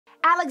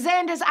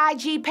Alexander's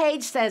IG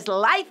page says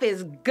life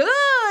is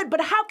good,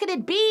 but how could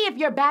it be if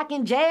you're back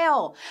in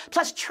jail?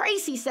 Plus,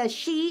 Tracie says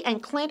she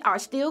and Clint are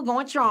still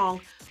going strong.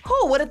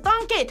 Who would have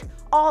thunk it?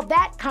 All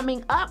that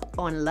coming up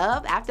on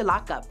Love After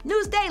Lockup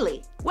News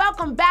Daily.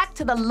 Welcome back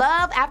to the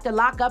Love After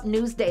Lockup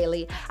News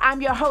Daily.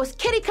 I'm your host,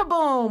 Kitty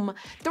KaBoom.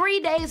 3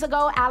 days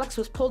ago, Alex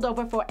was pulled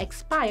over for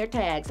expired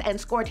tags and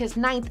scored his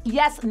ninth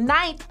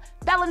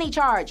felony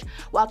charge,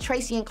 while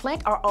Tracie and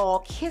Clint are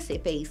all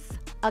kissy face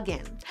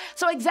again.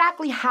 So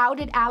exactly how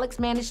did Alex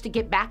manage to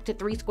get back to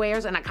 3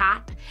 squares and a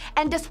cot?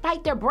 And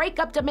despite their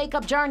breakup to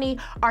makeup journey,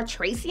 are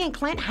Tracie and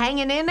Clint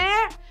hanging in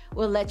there?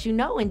 We'll let you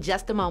know in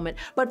just a moment.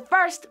 But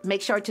first,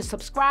 make sure to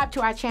subscribe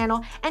to our channel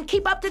and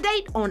keep up to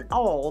date on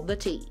all the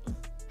tea.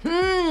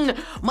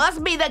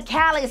 Must be the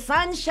Cali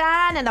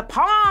sunshine and the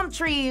palm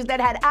trees that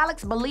had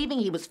Alex believing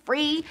he was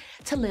free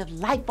to live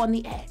life on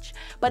the edge.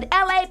 But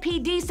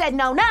LAPD said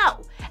no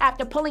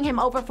after pulling him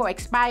over for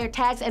expired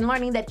tags and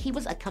learning that he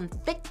was a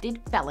convicted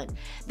felon.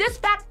 This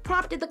fact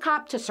prompted the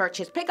cop to search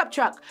his pickup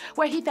truck,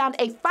 where he found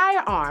a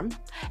firearm,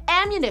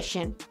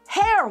 ammunition,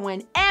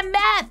 heroin, and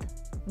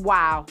meth.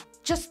 Wow.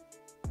 Just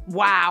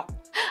wow.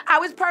 I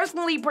was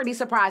personally pretty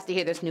surprised to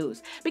hear this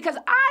news because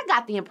I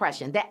got the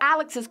impression that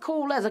Alex's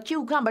cool as a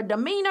cucumber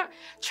demeanor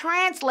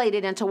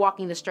translated into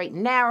walking the straight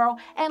and narrow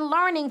and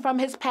learning from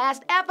his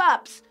past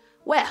F-ups.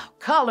 Well,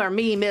 color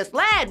me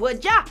misled,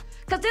 would ya?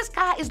 Because this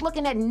guy is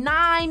looking at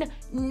 9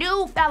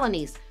 new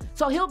felonies,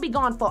 so he'll be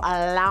gone for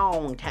a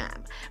long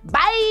time.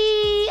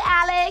 Bye,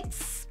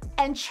 Alex!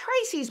 And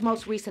Tracie's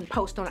most recent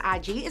post on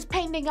IG is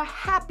painting a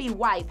happy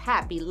wife,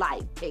 happy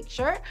life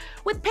picture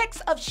with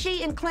pics of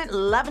she and Clint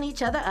loving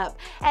each other up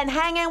and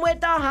hanging with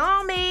the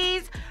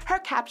homies. Her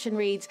caption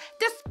reads,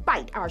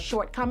 "Despite our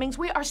shortcomings,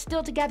 we are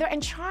still together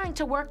and trying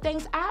to work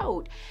things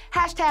out.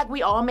 Hashtag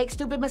we all make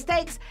stupid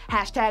mistakes.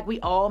 Hashtag we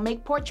all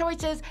make poor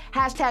choices.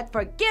 Hashtag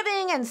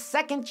forgiving and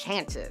second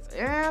chances."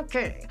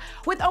 Okay.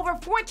 With over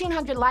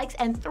 1,400 likes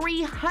and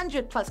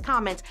 300 plus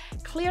comments,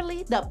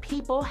 clearly the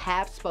people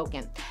have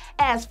spoken.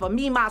 As for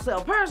me,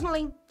 myself,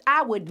 personally,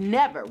 I would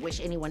never wish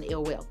anyone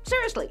ill will.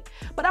 Seriously.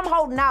 But I'm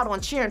holding out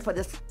on cheering for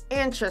this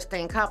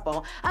interesting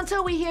couple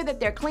until we hear that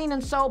they're clean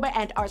and sober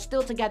and are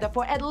still together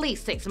for at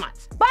least 6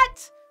 months.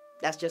 But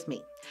that's just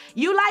me.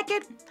 You like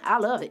it? I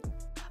love it.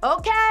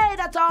 Okay,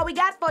 that's all we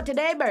got for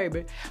today,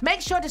 baby.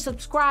 Make sure to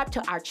subscribe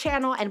to our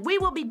channel, and we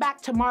will be back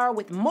tomorrow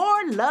with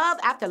more Love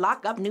After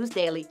Lockup News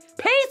Daily.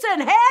 Peace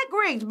and hair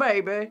grease,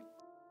 baby.